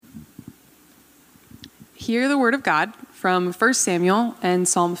Hear the word of God from 1 Samuel and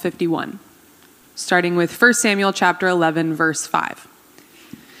Psalm 51, starting with 1 Samuel chapter 11, verse 5.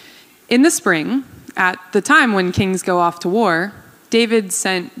 In the spring, at the time when kings go off to war, David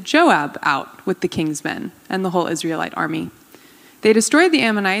sent Joab out with the king's men and the whole Israelite army. They destroyed the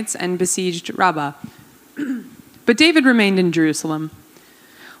Ammonites and besieged Rabbah. But David remained in Jerusalem.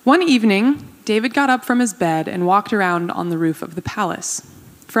 One evening, David got up from his bed and walked around on the roof of the palace.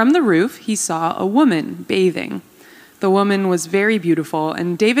 From the roof, he saw a woman bathing. The woman was very beautiful,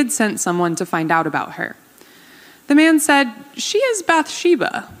 and David sent someone to find out about her. The man said, "She is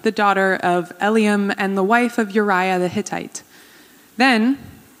Bathsheba, the daughter of Eliam and the wife of Uriah the Hittite." Then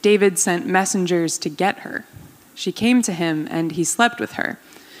David sent messengers to get her. She came to him, and he slept with her.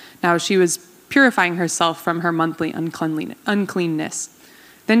 Now she was purifying herself from her monthly uncleanness.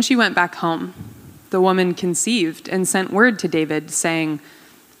 Then she went back home. The woman conceived and sent word to David, saying,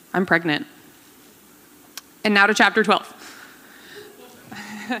 "I'm pregnant." And now to chapter 12.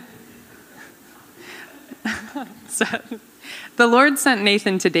 So, the Lord sent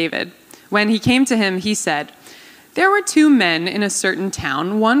Nathan to David. When he came to him, he said, "There were two men in a certain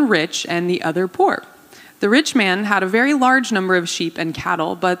town, one rich and the other poor. The rich man had a very large number of sheep and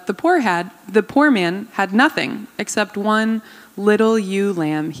cattle, but the poor man had nothing except one little ewe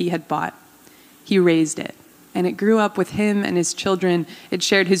lamb he had bought. He raised it, and it grew up with him and his children. It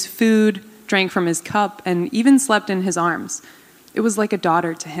shared his food, drank from his cup, and even slept in his arms. It was like a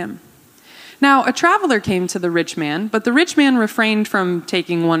daughter to him. Now a traveler came to the rich man, but the rich man refrained from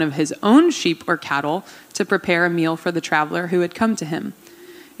taking one of his own sheep or cattle to prepare a meal for the traveler who had come to him.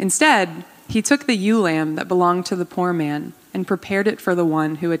 Instead, he took the ewe lamb that belonged to the poor man and prepared it for the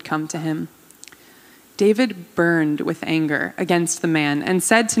one who had come to him." David burned with anger against the man and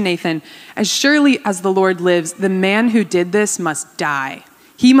said to Nathan, "As surely as the Lord lives, the man who did this must die.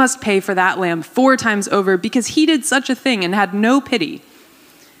 He must pay for that lamb 4 times over because he did such a thing and had no pity."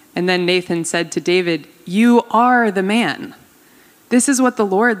 And then Nathan said to David, "You are the man. This is what the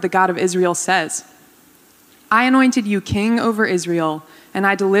Lord, the God of Israel, says. I anointed you king over Israel, and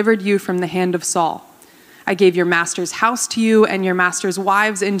I delivered you from the hand of Saul. I gave your master's house to you and your master's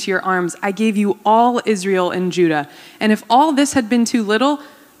wives into your arms. I gave you all Israel and Judah. And if all this had been too little,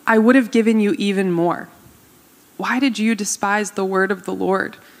 I would have given you even more. Why did you despise the word of the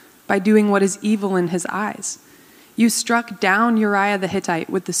Lord by doing what is evil in his eyes? You struck down Uriah the Hittite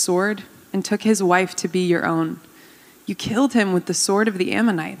with the sword and took his wife to be your own. You killed him with the sword of the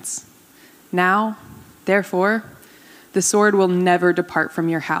Ammonites. Now, therefore, the sword will never depart from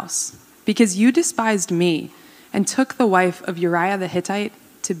your house, because you despised me and took the wife of Uriah the Hittite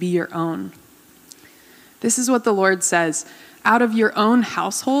to be your own. This is what the Lord says, out of your own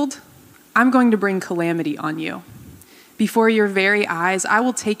household, I'm going to bring calamity on you. Before your very eyes, I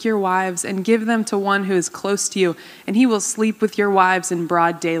will take your wives and give them to one who is close to you, and he will sleep with your wives in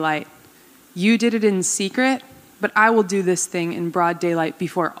broad daylight. You did it in secret, but I will do this thing in broad daylight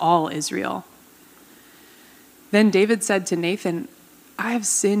before all Israel." Then David said to Nathan, "I have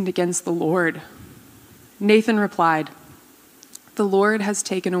sinned against the Lord." Nathan replied, "The Lord has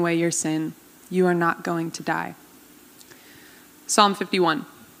taken away your sin. You are not going to die." Psalm 51.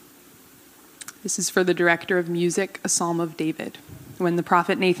 This is for the director of music, a psalm of David, when the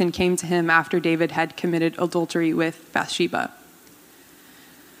prophet Nathan came to him after David had committed adultery with Bathsheba.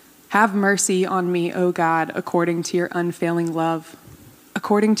 "Have mercy on me, O God, according to your unfailing love.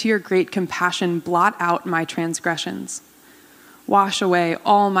 According to your great compassion, blot out my transgressions. Wash away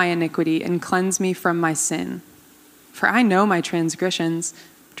all my iniquity and cleanse me from my sin. For I know my transgressions,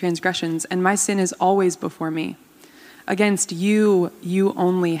 and my sin is always before me. Against you, you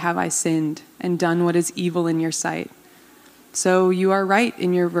only have I sinned and done what is evil in your sight. So you are right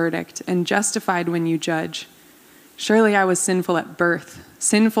in your verdict and justified when you judge. Surely I was sinful at birth,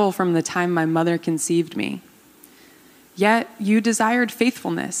 sinful from the time my mother conceived me. Yet you desired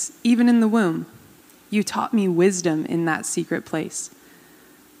faithfulness, even in the womb. You taught me wisdom in that secret place.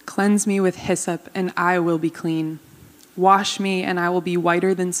 Cleanse me with hyssop, and I will be clean. Wash me, and I will be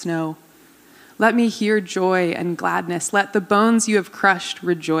whiter than snow. Let me hear joy and gladness. Let the bones you have crushed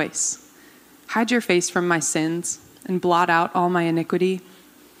rejoice. Hide your face from my sins and blot out all my iniquity.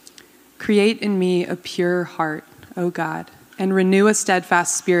 Create in me a pure heart, O God, and renew a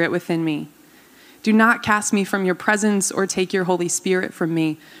steadfast spirit within me. Do not cast me from your presence or take your Holy Spirit from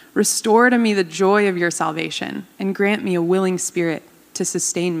me. Restore to me the joy of your salvation and grant me a willing spirit to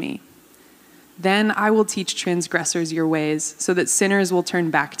sustain me. Then I will teach transgressors your ways so that sinners will turn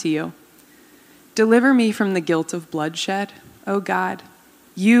back to you. Deliver me from the guilt of bloodshed, O God,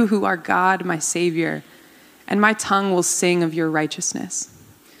 you who are God, my Savior, and my tongue will sing of your righteousness.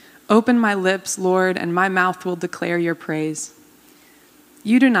 Open my lips, Lord, and my mouth will declare your praise.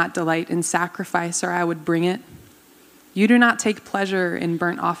 You do not delight in sacrifice, or I would bring it. You do not take pleasure in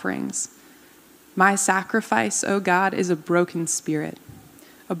burnt offerings. My sacrifice, O God, is a broken spirit.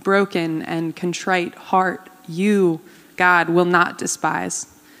 A broken and contrite heart, you, God, will not despise.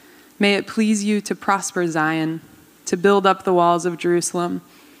 May it please you to prosper Zion, to build up the walls of Jerusalem.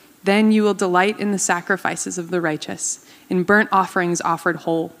 Then you will delight in the sacrifices of the righteous, in burnt offerings offered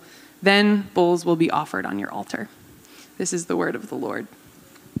whole. Then bulls will be offered on your altar. This is the word of the Lord.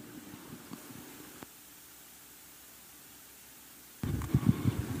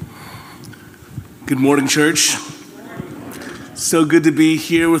 Good morning, church. So good to be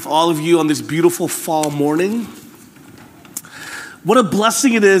here with all of you on this beautiful fall morning. What a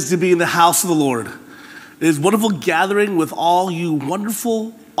blessing it is to be in the house of the Lord. It is wonderful gathering with all you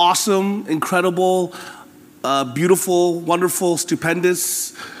wonderful, awesome, incredible, beautiful, wonderful,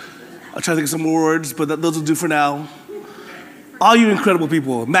 stupendous. I'll try to think of some more words, but those will do for now. All you incredible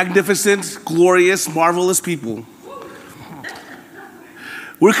people, magnificent, glorious, marvelous people.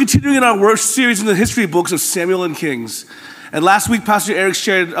 We're continuing in our word series in the history books of Samuel and Kings. And last week, Pastor Eric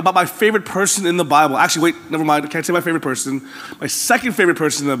shared about my favorite person in the Bible. Actually, wait, never mind. I can't say my favorite person. My second favorite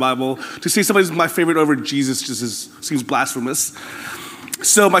person in the Bible. To say somebody's my favorite over Jesus just seems blasphemous.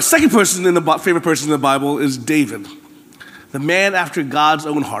 So my second person favorite person in the Bible is David, the man after God's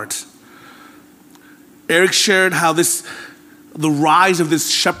own heart. Eric shared how the rise of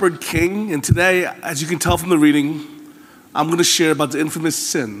this shepherd king, and today, as you can tell from the reading, I'm going to share about the infamous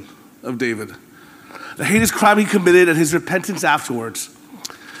sin of David, the heinous crime he committed and his repentance afterwards.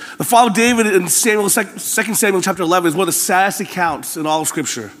 The fall of David in 2 Samuel chapter 11 is one of the saddest accounts in all of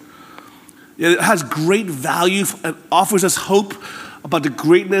Scripture. Yet it has great value and offers us hope about the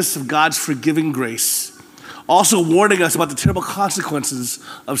greatness of God's forgiving grace, also warning us about the terrible consequences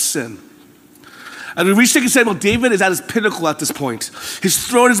of sin. As we reach 2 Samuel, David is at his pinnacle at this point. His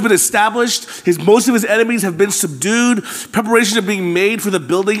throne has been established. Most of his enemies have been subdued. Preparations are being made for the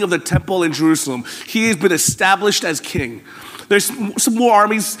building of the temple in Jerusalem. He has been established as king. There's some more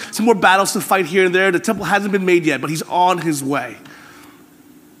armies, some more battles to fight here and there. The temple hasn't been made yet, but he's on his way.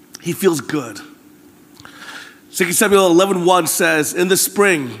 He feels good. 2 Samuel 11:1 says, in the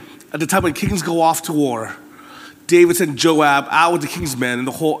spring, at the time when kings go off to war, David sent Joab out with the king's men and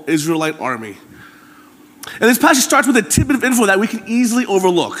the whole Israelite army. And this passage starts with a tidbit of info that we can easily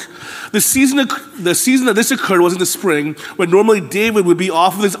overlook. The season that this occurred was in the spring, when normally David would be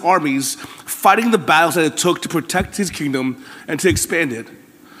off with his armies fighting the battles that it took to protect his kingdom and to expand it.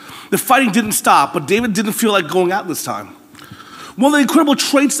 The fighting didn't stop, but David didn't feel like going out this time. One of the incredible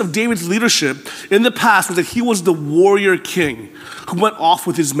traits of David's leadership in the past was that he was the warrior king who went off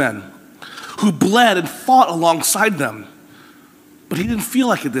with his men, who bled and fought alongside them. But he didn't feel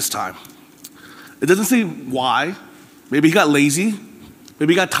like it this time. It doesn't say why. Maybe he got lazy.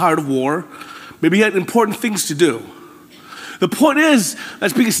 Maybe he got tired of war. Maybe he had important things to do. The point is,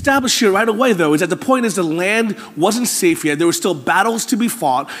 that's being established here right away, though, is that the point is the land wasn't safe yet. There were still battles to be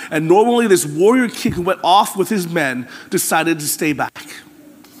fought, and normally this warrior king who went off with his men decided to stay back.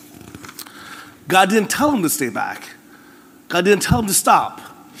 God didn't tell him to stay back. God didn't tell him to stop.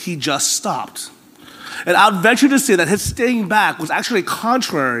 He just stopped. And I'd venture to say that his staying back was actually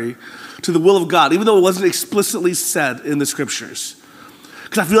contrary to the will of God, even though it wasn't explicitly said in the scriptures.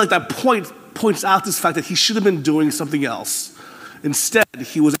 Because I feel like that points out this fact that he should have been doing something else. Instead,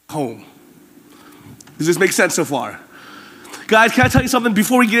 he was at home. Does this make sense so far? Guys, can I tell you something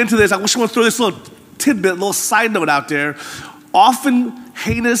before we get into this? I want to throw this little tidbit, little side note out there. Often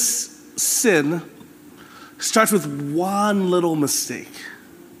heinous sin starts with one little mistake.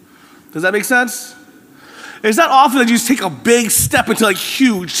 Does that make sense? It's not often that you just take a big step into like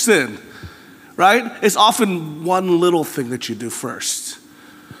huge sin, right? It's often one little thing that you do first.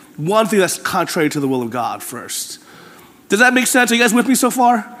 One thing that's contrary to the will of God first. Does that make sense? Are you guys with me so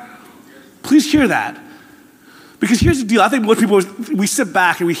far? Please hear that. Because here's the deal. I think most people, we sit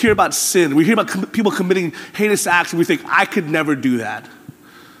back and we hear about sin. We hear about people committing heinous acts and we think, I could never do that.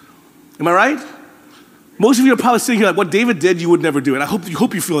 Am I right? Most of you are probably sitting here like, what David did, you would never do it. I hope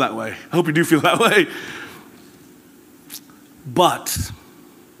you feel that way. I hope you do feel that way. But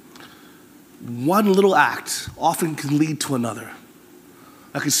one little act often can lead to another.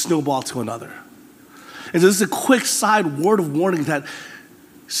 That can snowball to another. And so this is a quick side word of warning that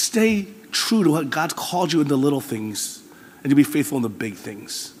stay true to what God's called you in the little things and to be faithful in the big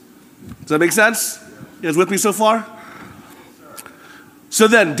things. Does that make sense? You guys with me so far? So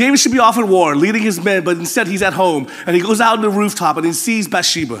then, David should be off at war, leading his men, but instead he's at home, and he goes out on the rooftop and he sees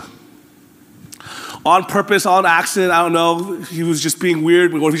Bathsheba. on purpose, on accident, I don't know. He was just being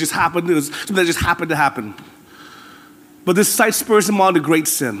weird. What if it just happened? It was something that just happened to happen. But this sight spurs him on to great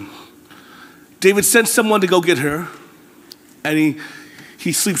sin. David sends someone to go get her, and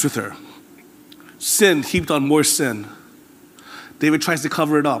he sleeps with her. Sin heaped on more sin. David tries to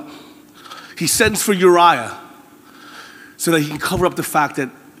cover it up. He sends for Uriah so that he can cover up the fact that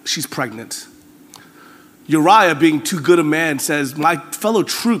she's pregnant. Uriah, being too good a man, says, my fellow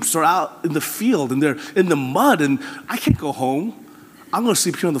troops are out in the field and they're in the mud and I can't go home. I'm going to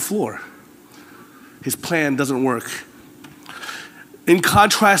sleep here on the floor. His plan doesn't work. In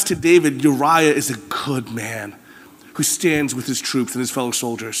contrast to David, Uriah is a good man who stands with his troops and his fellow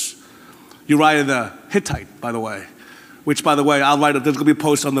soldiers. Uriah the Hittite, by the way, which, by the way, I'll write up, there's going to be a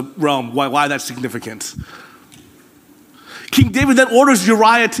post on the realm, why that's significant. King David then orders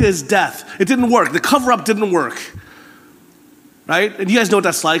Uriah to his death. It didn't work. The cover-up didn't work, right? And you guys know what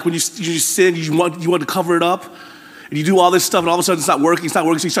that's like when you sin, you want to cover it up, and you do all this stuff, and all of a sudden it's not working,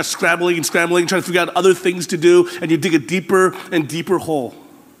 so you start scrambling and trying to figure out other things to do, and you dig a deeper and deeper hole.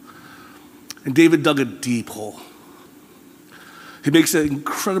 And David dug a deep hole. He makes an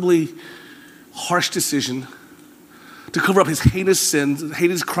incredibly harsh decision to cover up his heinous sins,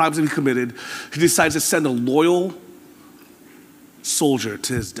 heinous crimes that he committed. He decides to send a loyal soldier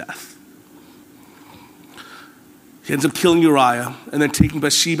to his death. He ends up killing Uriah and then taking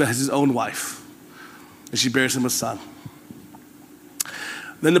Bathsheba as his own wife. And she bears him a son.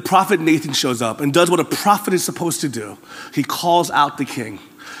 Then the prophet Nathan shows up and does what a prophet is supposed to do. He calls out the king.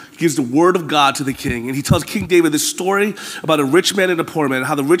 He gives the word of God to the king. And he tells King David this story about a rich man and a poor man,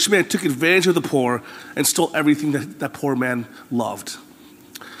 how the rich man took advantage of the poor and stole everything that poor man loved.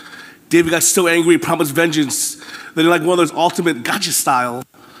 David got so angry, he promised vengeance, that in like one of those ultimate gotcha style,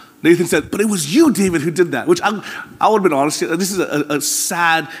 Nathan said, but it was you, David, who did that. Which I would have been honest, this is a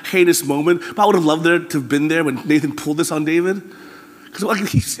sad, heinous moment, but I would have loved there to have been there when Nathan pulled this on David.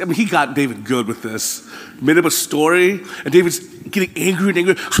 Because he got David good with this. Made up a story, and David's getting angry and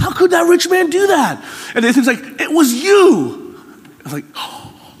angry. How could that rich man do that? And Nathan's like, it was you. I was like,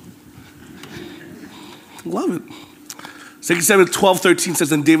 oh. Love it. 2 Samuel 12:13 says,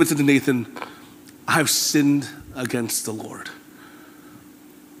 then David said to Nathan, I have sinned against the Lord.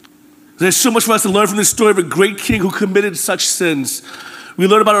 There's so much for us to learn from this story of a great king who committed such sins. We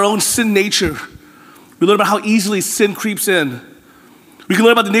learn about our own sin nature. We learn about how easily sin creeps in. We can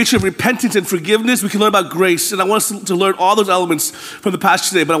learn about the nature of repentance and forgiveness. We can learn about grace. And I want us to learn all those elements from the passage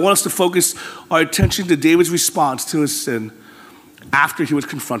today, but I want us to focus our attention to David's response to his sin after he was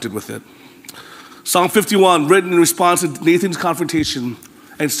confronted with it. Psalm 51, written in response to Nathan's confrontation,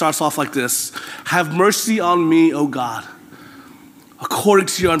 and starts off like this. Have mercy on me, O God, according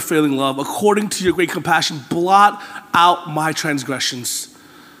to your unfailing love, according to your great compassion, blot out my transgressions.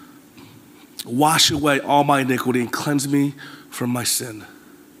 Wash away all my iniquity and cleanse me from my sin.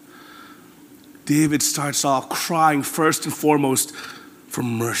 David starts off crying first and foremost for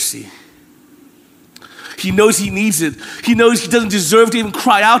mercy. He knows he needs it. He knows he doesn't deserve to even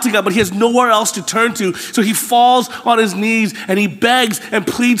cry out to God, but he has nowhere else to turn to. So he falls on his knees and he begs and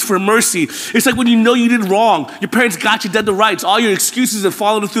pleads for mercy. It's like when you know you did wrong. Your parents got you dead to rights. All your excuses have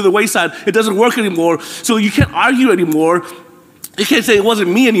fallen through the wayside. It doesn't work anymore. So you can't argue anymore. You can't say it wasn't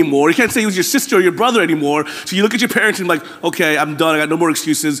me anymore. You can't say it was your sister or your brother anymore. So you look at your parents and like, okay, I'm done. I got no more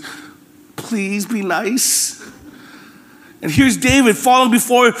excuses. Please be nice. And here's David falling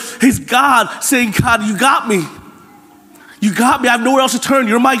before his God saying, God, you got me. You got me. I have nowhere else to turn.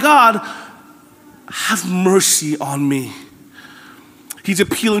 You're my God. Have mercy on me. He's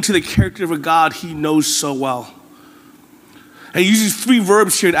appealing to the character of a God he knows so well. And he uses three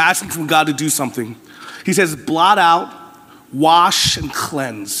verbs here to asking from God to do something. He says, blot out, wash, and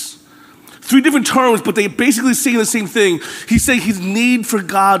cleanse. Three different terms, but they basically saying the same thing. He's saying his need for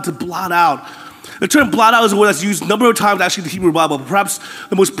God to blot out. The term blot out is a word that's used a number of times actually in the Hebrew Bible, but perhaps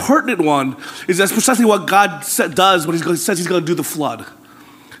the most pertinent one is that's precisely what God does when he says he's going to do the flood.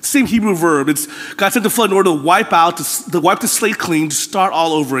 Same Hebrew verb. It's God sent the flood in order to wipe the slate clean, to start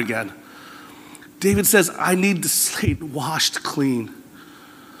all over again. David says, I need the slate washed clean.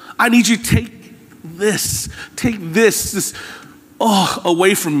 I need you to take this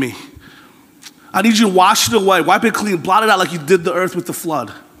away from me. I need you to wash it away, wipe it clean, blot it out like you did the earth with the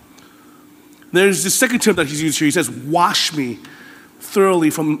flood. There's the second term that he's used here. He says, wash me thoroughly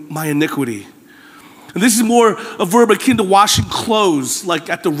from my iniquity. And this is more a verb akin to washing clothes, like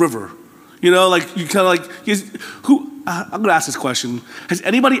at the river. You know, like you kind of like, I'm going to ask this question. Has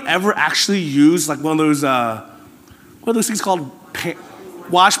anybody ever actually used like one of those things called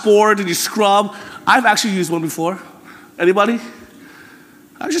washboard and you scrub? I've actually used one before. Anybody?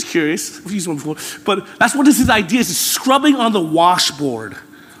 I was just curious. I've used one before. But that's what his idea is scrubbing on the washboard.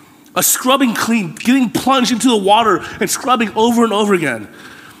 A scrubbing clean, getting plunged into the water and scrubbing over and over again.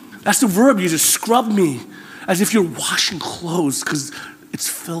 That's the verb uses, scrub me, as if you're washing clothes because it's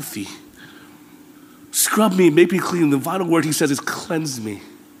filthy. Scrub me, make me clean. The final word he says is cleanse me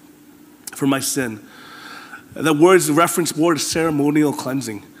from my sin. That word is a reference more to ceremonial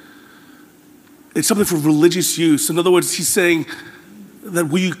cleansing. It's something for religious use. In other words, he's saying that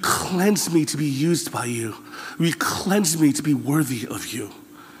will you cleanse me to be used by you? Will you cleanse me to be worthy of you?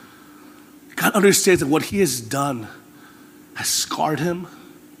 God understands that what he has done has scarred him,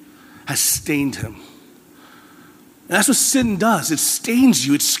 has stained him. And that's what sin does. It stains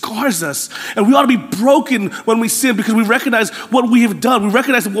you. It scars us. And we ought to be broken when we sin because we recognize what we have done. We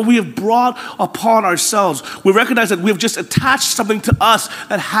recognize what we have brought upon ourselves. We recognize that we have just attached something to us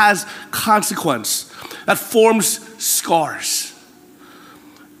that has consequence, that forms scars.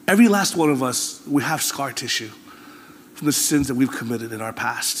 Every last one of us, we have scar tissue from the sins that we've committed in our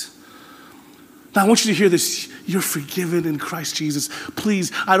past. Now, I want you to hear this. You're forgiven in Christ Jesus.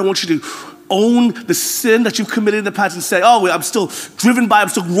 Please, I don't want you to own the sin that you've committed in the past and say, oh, I'm still driven by it, I'm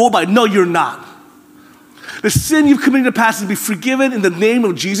still ruled by it. No, you're not. The sin you've committed in the past is to be forgiven in the name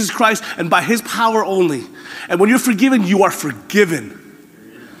of Jesus Christ and by his power only. And when you're forgiven, you are forgiven.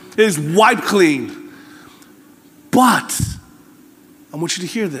 It is wiped clean. But, I want you to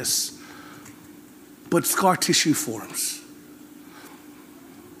hear this, but scar tissue forms.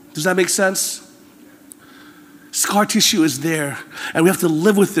 Does that make sense? Scar tissue is there, and we have to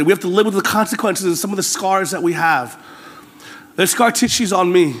live with it. We have to live with the consequences of some of the scars that we have. There's scar tissues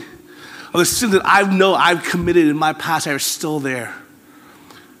on me of the sin that I know I've committed in my past that are still there.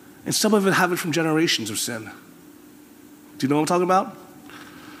 And some of it have it from generations of sin. Do you know what I'm talking about?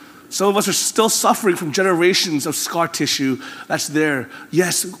 Some of us are still suffering from generations of scar tissue that's there.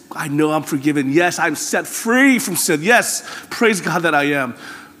 Yes, I know I'm forgiven. Yes, I'm set free from sin. Yes, praise God that I am.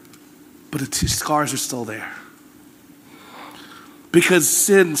 But the scars are still there. Because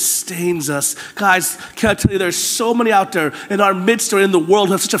sin stains us. Guys, can I tell you, there's so many out there in our midst or in the world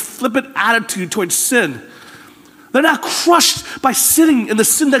who have such a flippant attitude towards sin. They're not crushed by sinning in the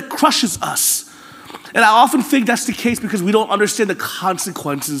sin that crushes us. And I often think that's the case because we don't understand the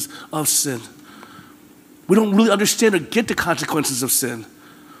consequences of sin. We don't really understand or get the consequences of sin.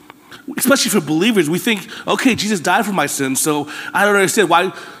 Especially for believers, we think, okay, Jesus died for my sins, so I don't understand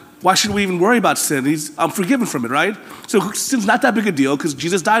why should we even worry about sin? I'm forgiven from it, right? So sin's not that big a deal because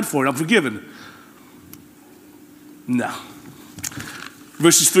Jesus died for it. I'm forgiven. No.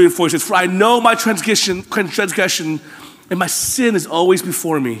 Verses 3 and 4 says, for I know my transgression and my sin is always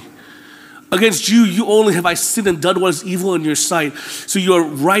before me. Against you only have I sinned and done what is evil in your sight. So you are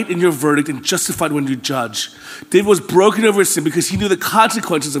right in your verdict and justified when you judge. David was broken over his sin because he knew the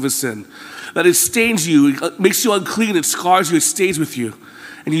consequences of his sin. That it stains you, it makes you unclean, it scars you, it stays with you.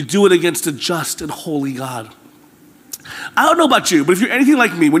 And you do it against a just and holy God. I don't know about you, but if you're anything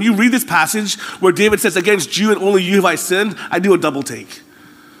like me, when you read this passage where David says, against you and only you have I sinned, I do a double take.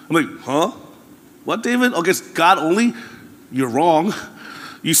 I'm like, huh? What, David? Against God only? You're wrong.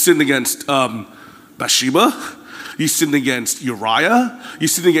 You sinned against Bathsheba. You sinned against Uriah. You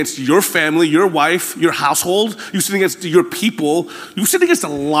sinned against your family, your wife, your household. You sinned against your people. You sinned against a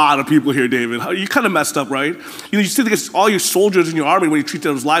lot of people here, David. You kind of messed up, right? You sinned against all your soldiers in your army when you treat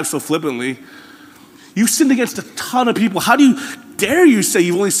those lives so flippantly. You sinned against a ton of people. How dare you say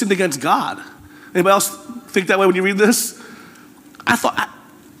you've only sinned against God? Anybody else think that way when you read this?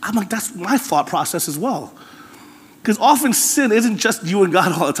 I'm like, that's my thought process as well. Because often sin isn't just you and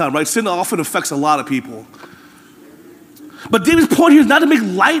God all the time, right? Sin often affects a lot of people. But David's point here is not to make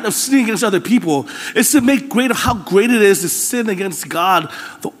light of sinning against other people. It's to make great of how great it is to sin against God,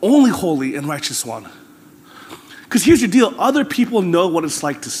 the only holy and righteous one. Because here's your deal. Other people know what it's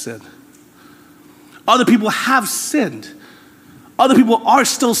like to sin. Other people have sinned. Other people are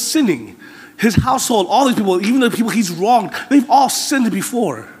still sinning. His household, all these people, even the people he's wronged, they've all sinned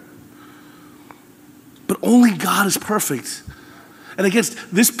before. But only God is perfect. And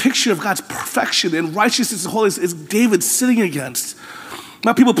against this picture of God's perfection and righteousness and holiness is David sitting against.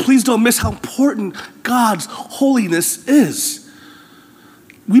 Now, people, please don't miss how important God's holiness is.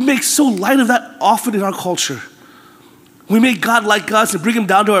 We make so light of that often in our culture. We make God like us and bring him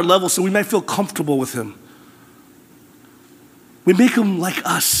down to our level so we might feel comfortable with him. We make him like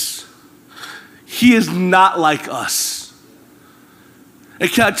us. He is not like us. And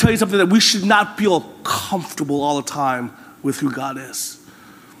can I tell you something, that we should not feel comfortable all the time with who God is.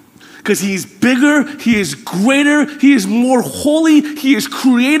 Because he is bigger, he is greater, he is more holy, he is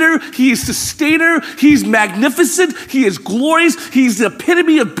creator, he is sustainer, he is magnificent, he is glorious, he is the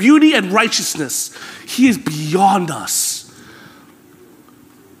epitome of beauty and righteousness. He is beyond us.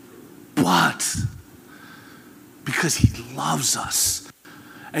 But because he loves us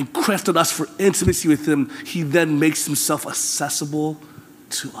and crafted us for intimacy with him, he then makes himself accessible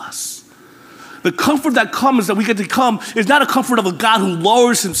to us. The comfort that comes, that we get to come, is not a comfort of a God who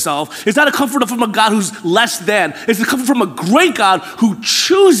lowers himself. It's not a comfort from a God who's less than. It's a comfort from a great God who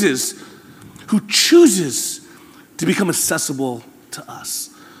chooses to become accessible to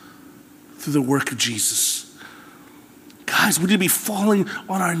us through the work of Jesus. Guys, we need to be falling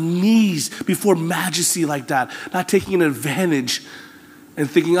on our knees before majesty like that, not taking an advantage and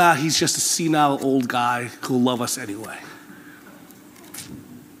thinking, he's just a senile old guy who'll love us anyway.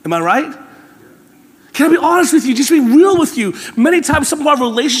 Am I right? Can I be honest with you? Just be real with you. Many times, some of our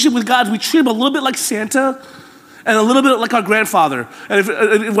relationship with God, we treat him a little bit like Santa and a little bit like our grandfather.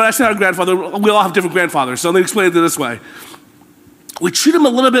 And when I say our grandfather, we all have different grandfathers, so let me explain it this way. We treat him a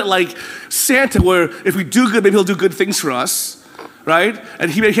little bit like Santa, where if we do good, maybe he'll do good things for us, right?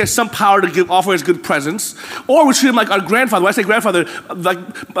 And he has some power to offer us good presents. Or we treat him like our grandfather. When I say grandfather, like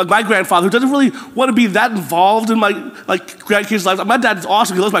my grandfather, who doesn't really want to be that involved in my grandkids' lives. My dad is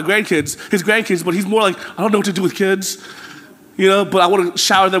awesome. He loves my his grandkids, but he's more like, I don't know what to do with kids, but I want to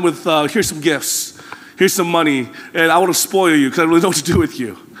shower them with, here's some gifts, here's some money, and I want to spoil you because I really don't know what to do with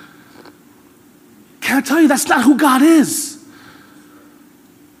you. Can I tell you, that's not who God is.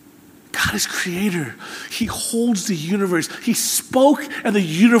 God is creator. He holds the universe. He spoke and the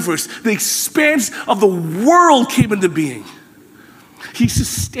universe, the expanse of the world came into being. He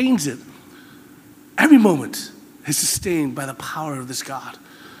sustains it. Every moment is sustained by the power of this God.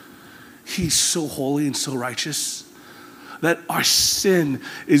 He's so holy and so righteous that our sin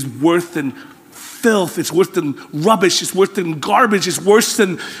is worse than filth. It's worse than rubbish. It's worse than garbage. It's worse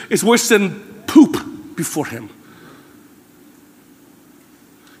than poop before him.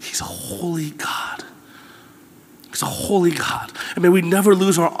 He's a holy God. He's a holy God. And may we never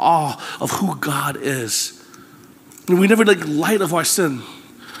lose our awe of who God is. And we never light of our sin.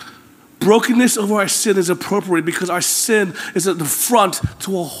 Brokenness over our sin is appropriate because our sin is at the front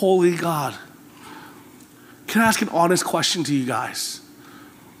to a holy God. Can I ask an honest question to you guys?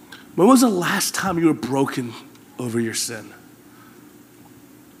 When was the last time you were broken over your sin?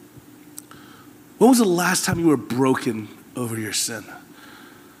 When was the last time you were broken over your sin?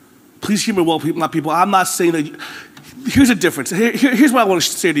 Please hear me well, my people. I'm not saying that. Here's a difference. Here's what I want to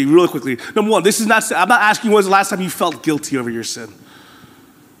say to you really quickly. Number one, I'm not asking you when was the last time you felt guilty over your sin.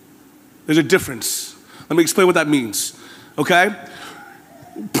 There's a difference. Let me explain what that means. Okay?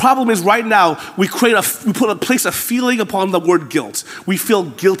 Problem is right now we place a feeling upon the word guilt. We feel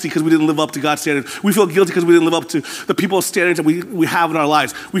guilty because we didn't live up to God's standards. We feel guilty because we didn't live up to the people's standards that we have in our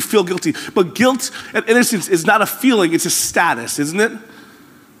lives. We feel guilty. But guilt and innocence is not a feeling, it's a status, isn't it?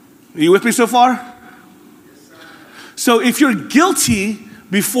 Are you with me so far? So if you're guilty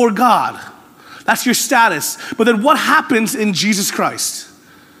before God, that's your status. But then what happens in Jesus Christ?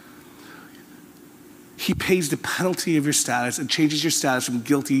 He pays the penalty of your status and changes your status from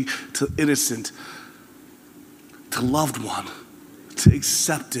guilty to innocent, to loved one, to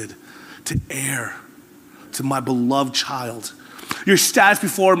accepted, to heir, to my beloved child. Your status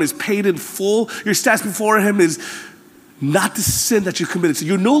before him is paid in full. Your status before him is not the sin that you committed. So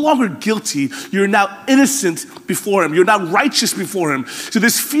you're no longer guilty. You're now innocent before him. You're now righteous before him. So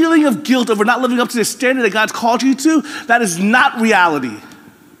this feeling of guilt over not living up to the standard that God's called you to, that is not reality.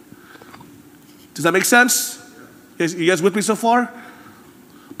 Does that make sense? You guys with me so far?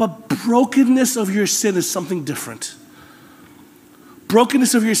 But brokenness of your sin is something different.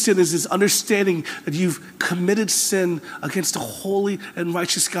 Brokenness of your sin is this understanding that you've committed sin against a holy and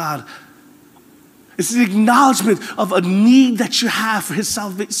righteous God. It's an acknowledgement of a need that you have for his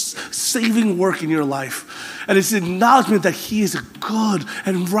saving work in your life. And it's an acknowledgement that he is a good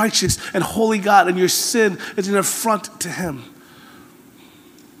and righteous and holy God, and your sin is an affront to him.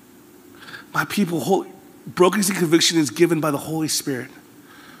 My people, brokenness and conviction is given by the Holy Spirit.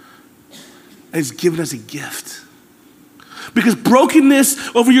 And it's given as a gift. Because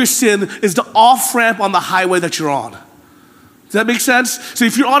brokenness over your sin is the off-ramp on the highway that you're on. Does that make sense? So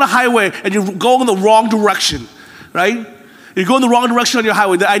if you're on a highway and you're going in the wrong direction, right? You're going the wrong direction on your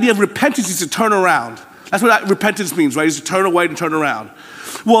highway, the idea of repentance is to turn around. That's what repentance means, right? Is to turn away and turn around.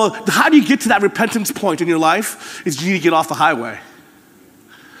 Well, how do you get to that repentance point in your life? Is you need to get off the highway.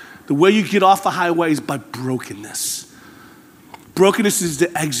 The way you get off the highway is by brokenness. Brokenness is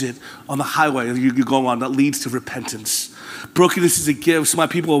the exit on the highway you're going on that leads to repentance. Brokenness is a gift. So my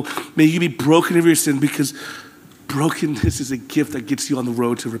people, may you be broken of your sin, because brokenness is a gift that gets you on the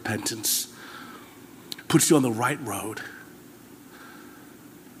road to repentance, puts you on the right road.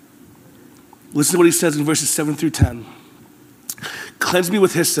 Listen to what he says in verses 7 through 10. Cleanse me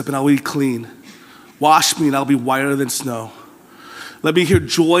with hyssop and I'll be clean. Wash me and I'll be whiter than snow. Let me hear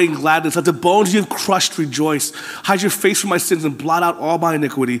joy and gladness. Let the bones you have crushed rejoice. Hide your face from my sins and blot out all my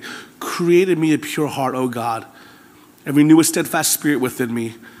iniquity. Create in me a pure heart, O God, and renew a steadfast spirit within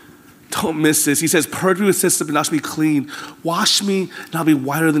me. Don't miss this. He says, purge me with hyssop and I shall be clean. Wash me and I'll be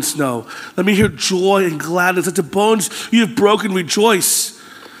whiter than snow. Let me hear joy and gladness. Let the bones you have broken rejoice.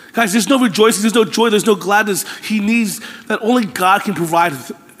 Guys, there's no rejoicing, there's no joy, there's no gladness. He needs that only God can provide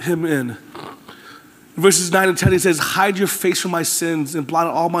him in. Verses 9 and 10, he says, hide your face from my sins and blot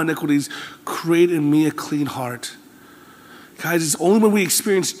out all my iniquities. Create in me a clean heart. Guys, it's only when we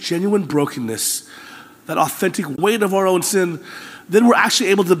experience genuine brokenness, that authentic weight of our own sin, then we're actually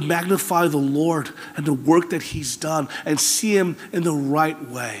able to magnify the Lord and the work that he's done and see him in the right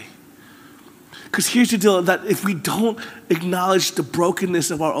way. Because here's the deal, that if we don't acknowledge the brokenness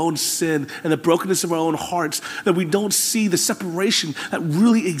of our own sin and the brokenness of our own hearts, that we don't see the separation that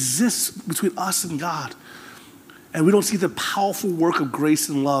really exists between us and God. And we don't see the powerful work of grace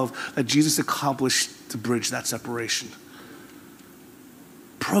and love that Jesus accomplished to bridge that separation.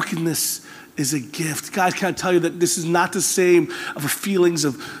 Brokenness is a gift. Guys, can I tell you that this is not the same of feelings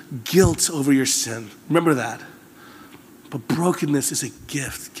of guilt over your sin. Remember that. But brokenness is a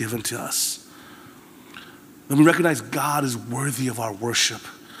gift given to us. When we recognize God is worthy of our worship.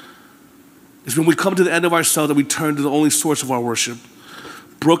 It's when we come to the end of ourselves that we turn to the only source of our worship.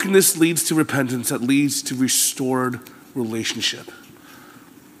 Brokenness leads to repentance, that leads to restored relationship.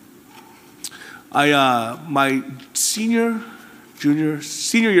 My senior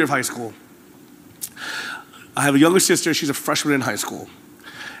year of high school, I have a younger sister, she's a freshman in high school.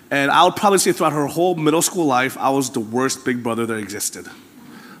 And I would probably say throughout her whole middle school life, I was the worst big brother that existed.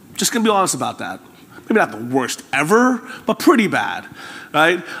 Just gonna be honest about that. Maybe not the worst ever, but pretty bad,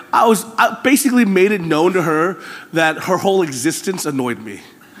 right? I basically made it known to her that her whole existence annoyed me.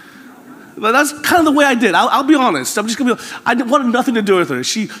 That's kind of the way I did. I'll be honest. I wanted nothing to do with her.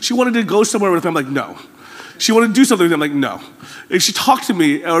 She wanted to go somewhere with me. I'm like, no. She wanted to do something with me. I'm like, no. If she talked to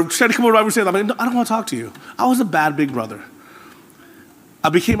me or tried to come over and say, I'm like, no, I don't want to talk to you. I was a bad big brother. I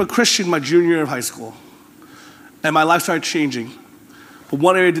became a Christian my junior year of high school, and my life started changing. But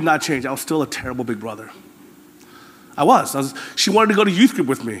one area did not change. I was still a terrible big brother. I was. She wanted to go to youth group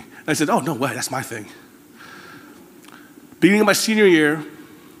with me. And I said, oh, no way, that's my thing. Beginning of my senior year,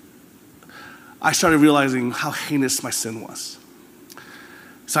 I started realizing how heinous my sin was.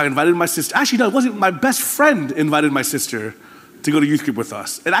 So I invited my sister. Actually, no, it wasn't. My best friend invited my sister to go to youth group with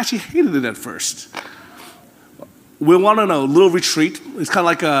us. And I actually hated it at first. We went on a little retreat. It's kind of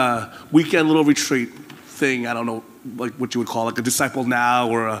like a weekend little retreat thing. I don't know, like what you would call like a Disciple Now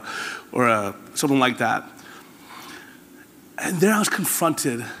or a something like that. And there I was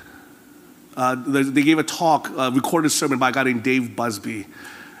confronted. They gave a talk, a recorded sermon by a guy named Dave Busby.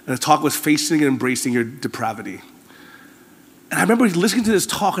 And the talk was facing and embracing your depravity. And I remember listening to this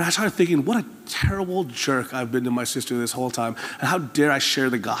talk and I started thinking, what a terrible jerk I've been to my sister this whole time. And how dare I share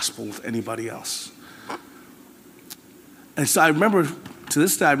the gospel with anybody else? And so I remember, to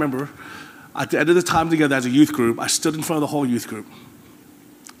this day, at the end of the time together as a youth group, I stood in front of the whole youth group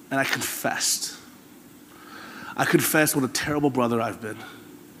and I confessed. I confessed what a terrible brother I've been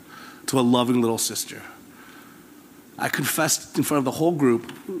to a loving little sister. I confessed in front of the whole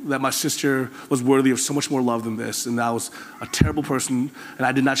group that my sister was worthy of so much more love than this, and that I was a terrible person, and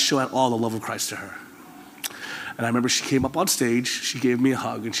I did not show at all the love of Christ to her. And I remember she came up on stage, she gave me a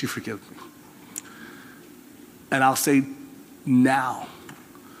hug, and she forgave me. And I'll say now,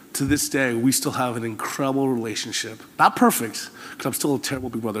 to this day, we still have an incredible relationship. Not perfect, because I'm still a terrible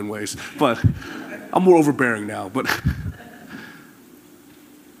big brother in ways, but I'm more overbearing now. But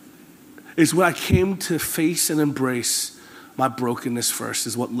it's when I came to face and embrace my brokenness first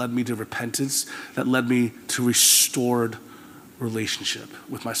is what led me to repentance, that led me to restored relationship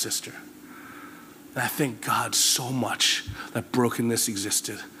with my sister. And I thank God so much that brokenness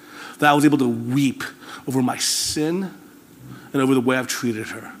existed, that I was able to weep over my sin and over the way I've treated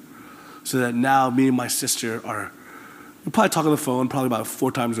her. So that now me and my sister we probably talk on the phone probably about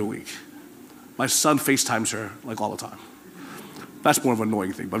 4 times a week. My son FaceTimes her like all the time. That's more of an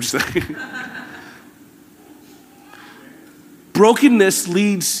annoying thing, but I'm just saying. Brokenness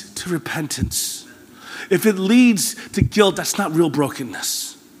leads to repentance. If it leads to guilt, that's not real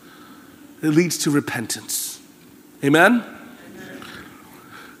brokenness. It leads to repentance. Amen?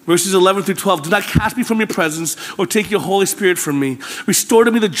 Verses 11 through 12, do not cast me from your presence or take your Holy Spirit from me. Restore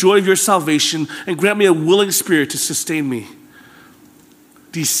to me the joy of your salvation and grant me a willing spirit to sustain me.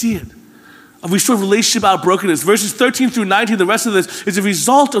 Do you see it? A restored relationship out of brokenness. Verses 13 through 19, the rest of this is a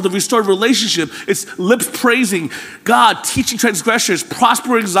result of the restored relationship. It's lips praising God, teaching transgressors,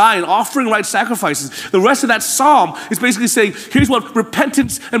 prospering Zion, offering right sacrifices. The rest of that psalm is basically saying, here's what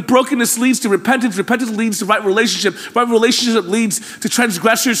repentance and brokenness leads to. Repentance leads to right relationship. Right relationship leads to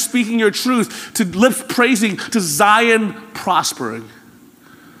transgressors speaking your truth, to lips praising, to Zion prospering.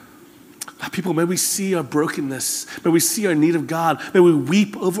 People, may we see our brokenness. May we see our need of God. May we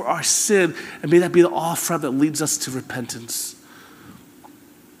weep over our sin. And may that be the off-ramp that leads us to repentance.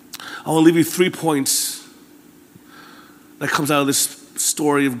 I want to leave you 3 points that comes out of this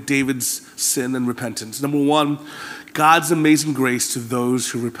story of David's sin and repentance. Number 1, God's amazing grace to those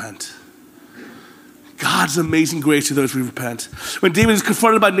who repent. God's amazing grace to those who repent. When David is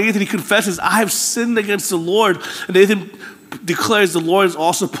confronted by Nathan, he confesses, I have sinned against the Lord. And Nathan declares, the Lord has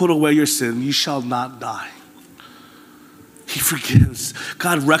also put away your sin. You shall not die. He forgives.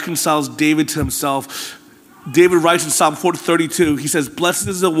 God reconciles David to himself. David writes in Psalm 432, he says, blessed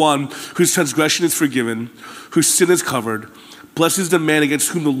is the one whose transgression is forgiven, whose sin is covered. Blessed is the man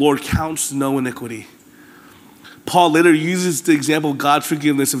against whom the Lord counts no iniquity. Paul later uses the example of God's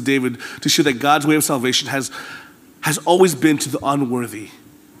forgiveness of David to show that God's way of salvation has always been to the unworthy.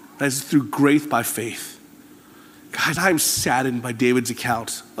 That is through grace by faith. Guys, I am saddened by David's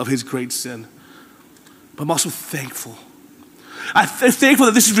account of his great sin, but I'm also thankful. I'm thankful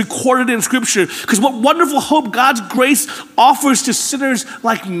that this is recorded in Scripture, because what wonderful hope God's grace offers to sinners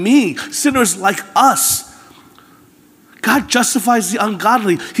like me, sinners like us. God justifies the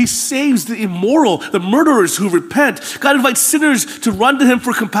ungodly. He saves the immoral, the murderers who repent. God invites sinners to run to him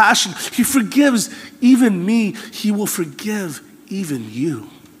for compassion. He forgives even me. He will forgive even you.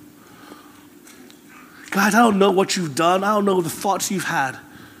 Guys, I don't know what you've done. I don't know the thoughts you've had.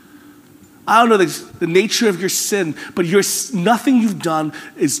 I don't know the nature of your sin, but nothing you've done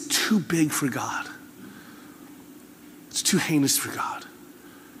is too big for God. It's too heinous for God.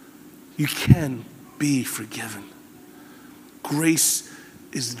 You can be forgiven. Grace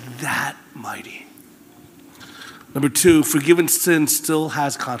is that mighty. Number 2, forgiven sin still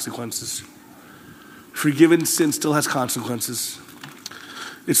has consequences. Forgiven sin still has consequences.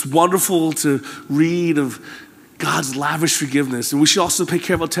 It's wonderful to read of God's lavish forgiveness. And we should also pay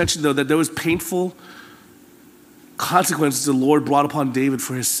careful attention, though, that there was painful consequences the Lord brought upon David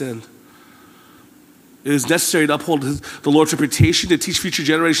for his sin. It is necessary to uphold the Lord's reputation, to teach future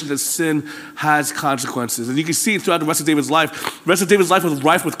generations that sin has consequences. And you can see it throughout the rest of David's life. The rest of David's life was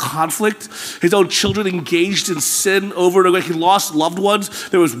rife with conflict. His own children engaged in sin over and over. He lost loved ones.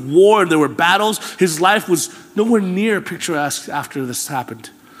 There was war and there were battles. His life was nowhere near picturesque after this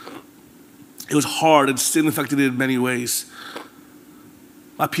happened. It was hard, and sin affected it in many ways.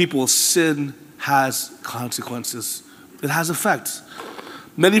 My people, sin has consequences. It has effects.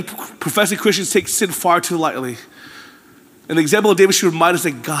 Many professing Christians take sin far too lightly. And the example of David should remind us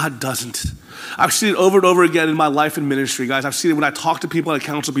that God doesn't. I've seen it over and over again in my life and ministry, guys. I've seen it when I talk to people and I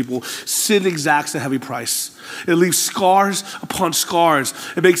counsel people. Sin exacts a heavy price. It leaves scars upon scars.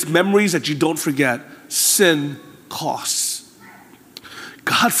 It makes memories that you don't forget. Sin costs.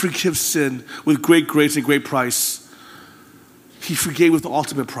 God forgives sin with great grace and great price. He forgave with the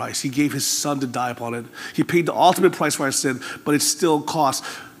ultimate price. He gave his son to die upon it. He paid the ultimate price for our sin, but it still costs.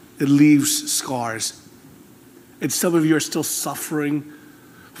 It leaves scars. And some of you are still suffering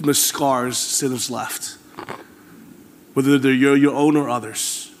from the scars sin has left. Whether they're your own or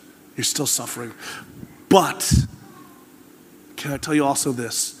others, you're still suffering. But, can I tell you also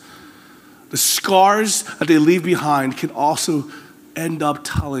this? The scars that they leave behind can also end up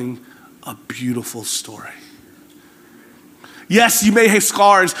telling a beautiful story. Yes, you may have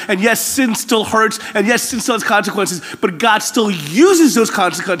scars, and yes, sin still hurts, and yes, sin still has consequences, but God still uses those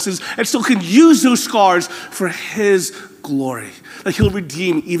consequences and still can use those scars for his glory. Like he'll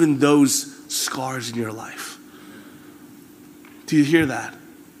redeem even those scars in your life. Do you hear that?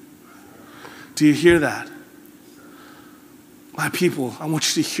 Do you hear that? My people, I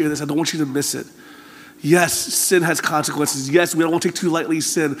want you to hear this. I don't want you to miss it. Yes, sin has consequences. Yes, we don't want to take too lightly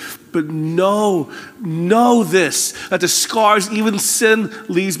sin. But know this, that the scars even sin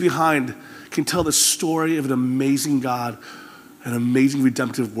leaves behind can tell the story of an amazing God, an amazing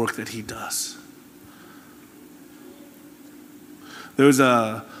redemptive work that he does. There was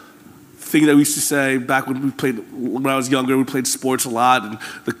a thing that we used to say back when I was younger, we played sports a lot, and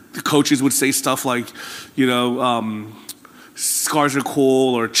the coaches would say stuff like, scars are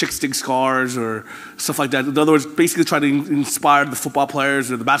cool, or chick stick scars, or stuff like that. In other words, basically trying to inspire the football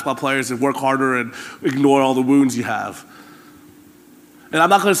players or the basketball players to work harder and ignore all the wounds you have. And I'm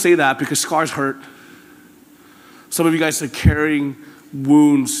not going to say that because scars hurt. Some of you guys are carrying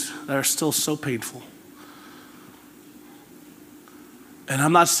wounds that are still so painful. And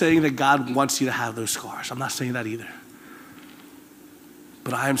I'm not saying that God wants you to have those scars. I'm not saying that either.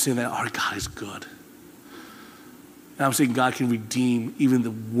 But I am saying that our God is good. And I'm saying God can redeem even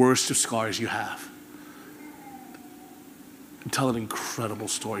the worst of scars you have and tell an incredible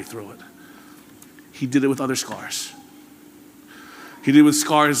story through it. He did it with other scars. He did it with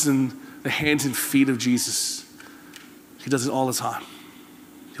scars in the hands and feet of Jesus. He does it all the time.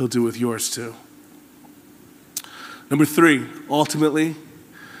 He'll do it with yours too. Number 3, ultimately,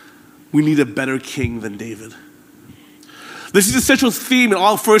 we need a better king than David. This is the central theme in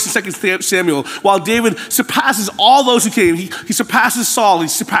all 1st and 2nd Samuel. While David surpasses all those who came, he surpasses Saul, he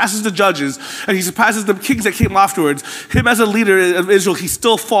surpasses the judges, and he surpasses the kings that came afterwards. Him as a leader of Israel, he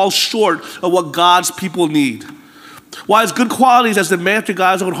still falls short of what God's people need. While his good qualities as the man after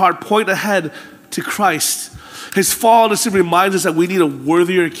God's own heart point ahead to Christ, his fallenness reminds us that we need a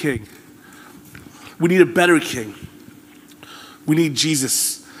worthier king. We need a better king. We need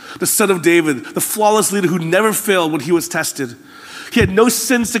Jesus, the son of David, the flawless leader who never failed when he was tested. He had no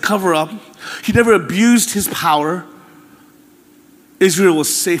sins to cover up. He never abused his power. Israel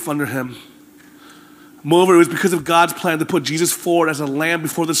was safe under him. Moreover, it was because of God's plan to put Jesus forward as a lamb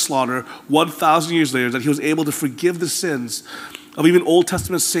before the slaughter 1,000 years later that he was able to forgive the sins of even Old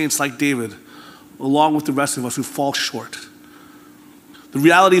Testament saints like David, along with the rest of us who fall short. The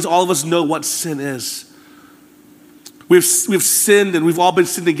reality is all of us know what sin is. We've sinned and we've all been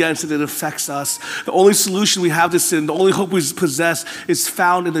sinned against and it affects us. The only solution we have to sin, the only hope we possess is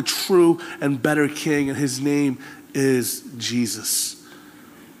found in the true and better King, and his name is Jesus.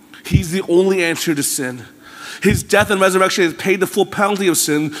 He's the only answer to sin. His death and resurrection has paid the full penalty of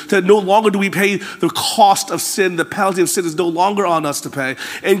sin, that no longer do we pay the cost of sin. The penalty of sin is no longer on us to pay.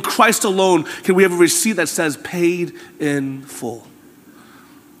 In Christ alone can we have a receipt that says paid in full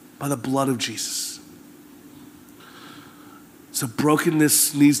by the blood of Jesus. So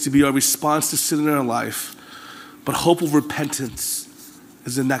brokenness needs to be our response to sin in our life, but hope of repentance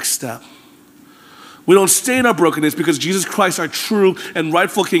is the next step. We don't stay in our brokenness because Jesus Christ, our true and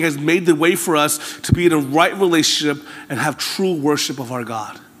rightful King, has made the way for us to be in a right relationship and have true worship of our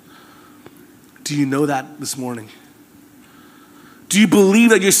God. Do you know that this morning? Do you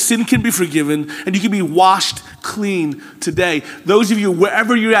believe that your sin can be forgiven and you can be washed clean today? Those of you,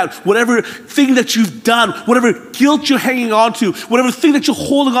 wherever you're at, whatever thing that you've done, whatever guilt you're hanging on to, whatever thing that you're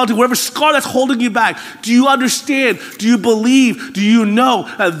holding on to, whatever scar that's holding you back, do you understand? Do you believe? Do you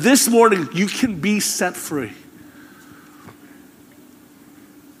know that this morning you can be set free?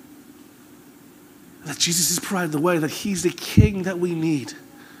 That Jesus has provided the way, that he's the King that we need.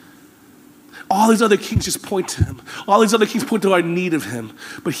 All these other kings just point to him. All these other kings point to our need of him.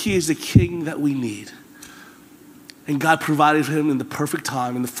 But he is the King that we need. And God provided him in the perfect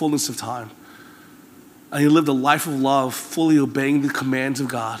time, in the fullness of time. And he lived a life of love, fully obeying the commands of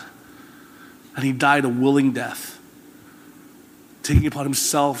God. And he died a willing death, taking upon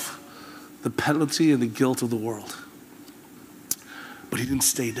himself the penalty and the guilt of the world. But he didn't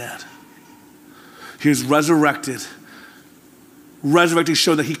stay dead. He was resurrected. Resurrected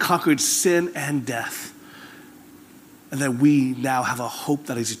showed that he conquered sin and death, and that we now have a hope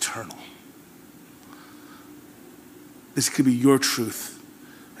that is eternal. This could be your truth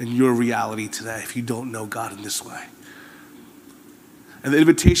and your reality today if you don't know God in this way. And the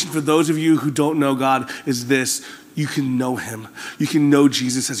invitation for those of you who don't know God is this: you can know him. You can know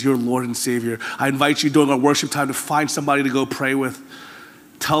Jesus as your Lord and Savior. I invite you during our worship time to find somebody to go pray with.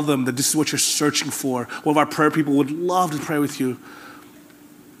 Tell them that this is what you're searching for. One of our prayer people would love to pray with you.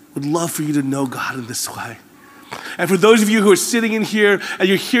 Would love for you to know God in this way. And for those of you who are sitting in here and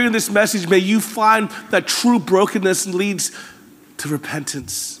you're hearing this message, may you find that true brokenness leads to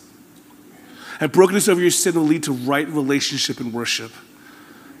repentance. And brokenness over your sin will lead to right relationship and worship.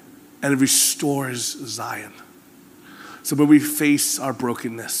 And it restores Zion. So when we face our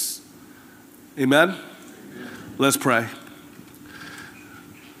brokenness, amen? Let's pray.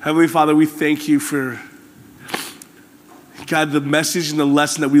 Heavenly Father, we thank you for, God, the message and the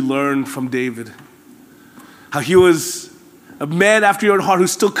lesson that we learned from David. How he was a man after your own heart who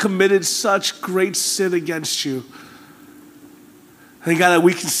still committed such great sin against you. And God, that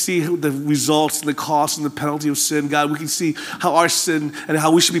we can see the results and the cost and the penalty of sin. God, we can see how our sin and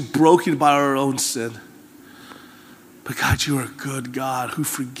how we should be broken by our own sin. But God, you are a good God who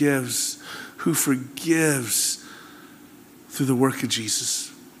forgives through the work of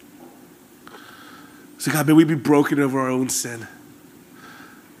Jesus. So God, may we be broken over our own sin.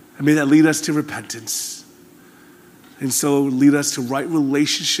 And may that lead us to repentance. And so lead us to right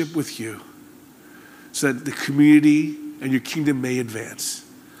relationship with you so that the community and your kingdom may advance.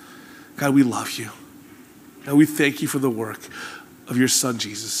 God, we love you. And we thank you for the work of your son,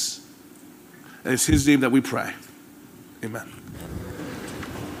 Jesus. And it's his name that we pray. Amen.